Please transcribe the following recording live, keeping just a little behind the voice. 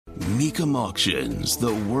Mecum Auctions,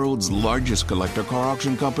 the world's largest collector car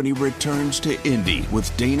auction company, returns to Indy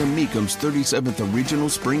with Dana Mecum's 37th Original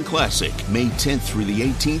Spring Classic, May 10th through the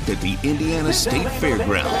 18th at the Indiana State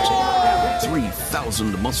Fairgrounds.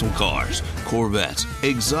 3,000 muscle cars, Corvettes,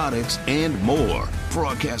 exotics, and more.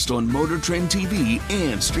 Broadcast on Motor Trend TV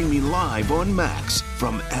and streaming live on Max.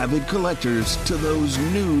 From avid collectors to those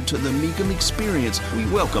new to the Mecum experience, we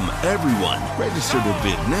welcome everyone. Register to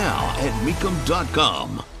bid now at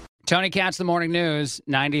Mecum.com. Tony Katz, The Morning News,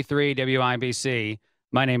 93 WIBC.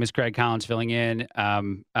 My name is Craig Collins, filling in.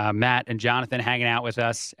 Matt and Jonathan hanging out with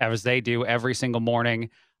us as they do every single morning.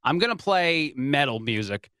 I'm going to play metal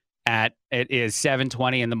music it is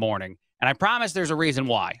 7:20 in the morning. And I promise there's a reason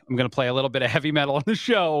why. I'm going to play a little bit of heavy metal on the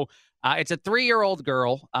show. It's a 3-year-old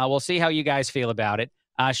girl. We'll see how you guys feel about it.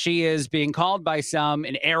 She is being called by some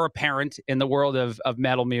an heir apparent in the world of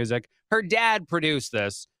metal music. Her dad produced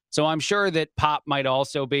this, so I'm sure that Pop might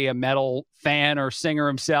also be a metal fan or singer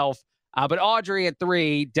himself. But Audrey at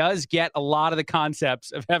 3 does get a lot of the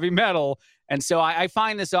concepts of heavy metal, and so I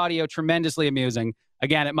find this audio tremendously amusing.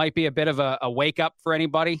 Again, it might be a bit of a wake-up for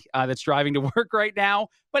anybody that's driving to work right now,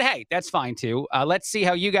 but hey, that's fine too. Let's see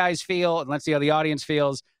how you guys feel, and let's see how the audience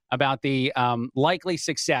feels about the likely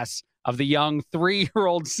success of the young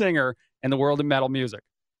 3-year-old singer in the world of metal music.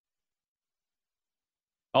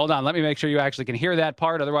 Hold on, let me make sure you actually can hear that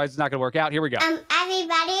part. Otherwise, it's not going to work out. Here we go.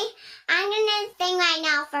 Everybody, I'm going to sing right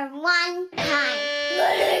now for one time.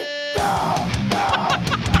 Let it go.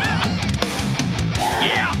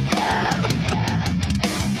 Yeah.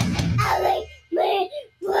 Ellie, me,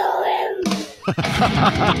 blow him.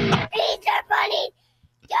 Easter Bunny,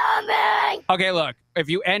 coming. Okay, look, if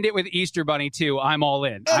you end it with Easter Bunny too, I'm all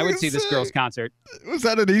in. I would see this girl's concert. Was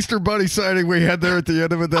that an Easter Bunny sighting we had there at the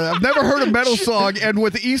end of it? I've never heard a metal song end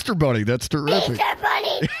with Easter Bunny. That's terrific. Easter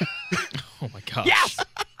Bunny. Oh my gosh. Yes!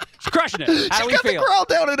 She's crushing it. How do we She's got feel? the crowd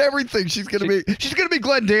down and everything. She's gonna be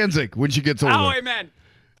Glenn Danzig when she gets older. Oh, amen.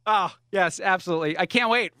 Oh, yes, absolutely. I can't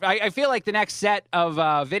wait. I feel like the next set of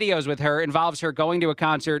videos with her involves her going to a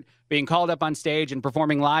concert, being called up on stage, and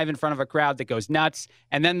performing live in front of a crowd that goes nuts,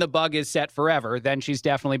 and then the bug is set forever. Then she's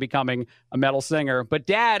definitely becoming a metal singer. But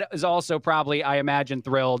Dad is also probably, I imagine,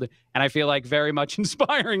 thrilled, and I feel like very much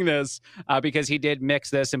inspiring this because he did mix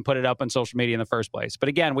this and put it up on social media in the first place. But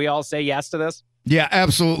again, we all say yes to this? Yeah,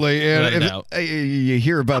 absolutely. And Without a doubt. you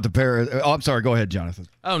hear about the pair. Oh, I'm sorry. Go ahead, Jonathan.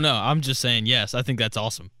 Oh, no, I'm just saying yes. I think that's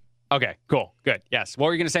awesome. Okay, cool, good. Yes. What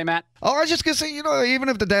were you going to say, Matt? Oh, I was just going to say, even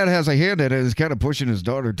if the dad has a hand in it, is kind of pushing his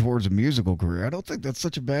daughter towards a musical career. I don't think that's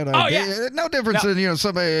such a bad idea. Yeah. No difference in,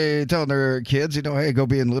 somebody telling their kids, hey, go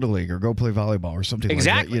be in Little League or go play volleyball or something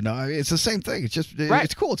Exactly. like that. It's the same thing. It's just, Right.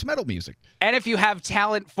 It's cool. It's metal music. And if you have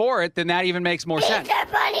talent for it, then that even makes more sense. Easter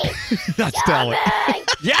Bunny. That's talent.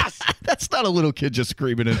 Yes! That's not a little kid just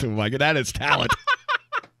screaming into a mic. That is talent.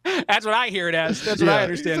 That's what I hear it as. That's what Yeah, I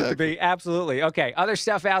understand it to be. Absolutely. Okay. Other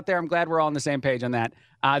stuff out there. I'm glad we're all on the same page on that.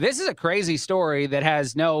 This is a crazy story that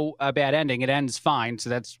has no bad ending. It ends fine. So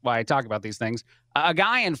that's why I talk about these things. A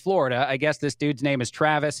guy in Florida, I guess this dude's name is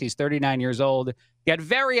Travis. He's 39 years old. Got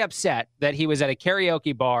very upset that he was at a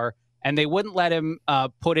karaoke bar and they wouldn't let him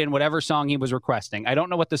put in whatever song he was requesting. I don't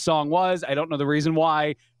know what the song was. I don't know the reason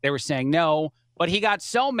why they were saying no. But he got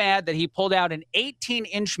so mad that he pulled out an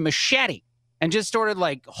 18-inch machete and just started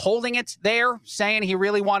holding it there, saying he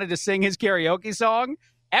really wanted to sing his karaoke song.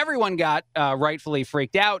 Everyone got rightfully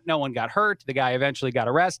freaked out. No one got hurt. The guy eventually got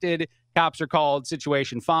arrested. Cops are called.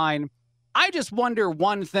 Situation fine. I just wonder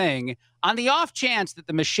one thing. On the off chance that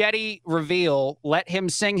the machete reveal let him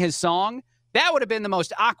sing his song, that would have been the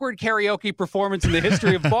most awkward karaoke performance in the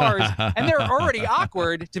history of bars. And they're already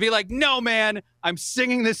awkward to be like, no, man, I'm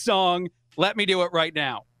singing this song. Let me do it right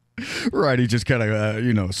now. Right, he just kind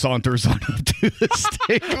of, saunters on up to the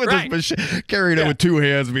stage with Right. his machine, carrying it with two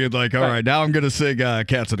hands, being like, all right, now I'm going to sing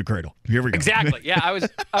Cats in the Cradle. Here we go. Exactly. Yeah, I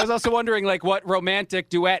was also wondering, what romantic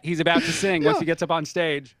duet he's about to sing once he gets up on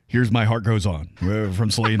stage. Here's My Heart Goes On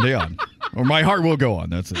from Celine Dion. Or My Heart Will Go On.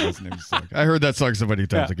 That's the name of the song. I heard that song so many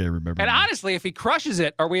times I can't remember. And honestly, if he crushes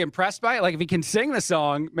it, are we impressed by it? If he can sing the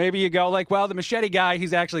song, maybe you go well, the machete guy,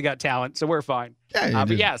 he's actually got talent, so we're fine. Yeah,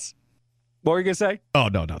 but yes. What were you going to say? Oh,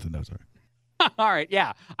 no, nothing. No, sorry. All right,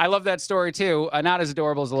 yeah. I love that story, too. Not as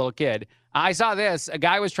adorable as a little kid. I saw this. A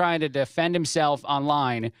guy was trying to defend himself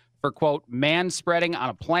online for, quote, man-spreading on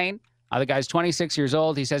a plane. The guy's 26 years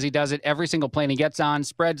old. He says he does it every single plane he gets on,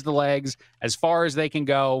 spreads the legs as far as they can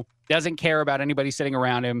go, doesn't care about anybody sitting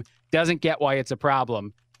around him, doesn't get why it's a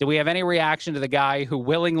problem. Do we have any reaction to the guy who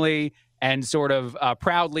willingly and sort of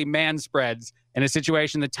proudly man-spreads in a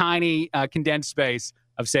situation, the tiny condensed space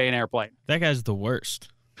of, say, an airplane? That guy's the worst.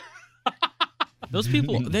 Those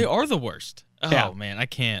people, they are the worst. Oh, man, I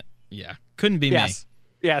can't. Yeah, couldn't be me.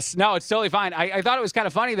 Yes. No, it's totally fine. I thought it was kind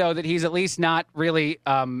of funny, though, that he's at least not really,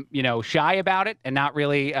 shy about it and not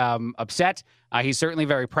really upset. He's certainly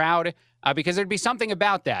very proud because there'd be something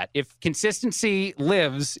about that. If consistency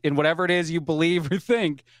lives in whatever it is you believe or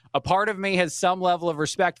think, a part of me has some level of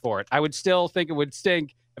respect for it. I would still think it would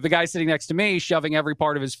stink if the guy sitting next to me shoving every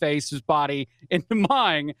part of his face, his body into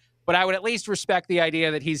mine. But I would at least respect the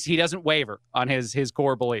idea that he doesn't waver on his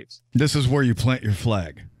core beliefs. This is where you plant your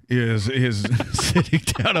flag. Is sitting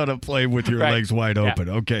down on a plane with your legs wide open.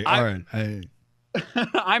 Okay, all right.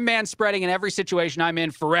 I'm man spreading in every situation I'm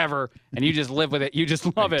in forever, and you just live with it. You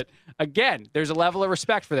just love it. Again, there's a level of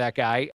respect for that guy.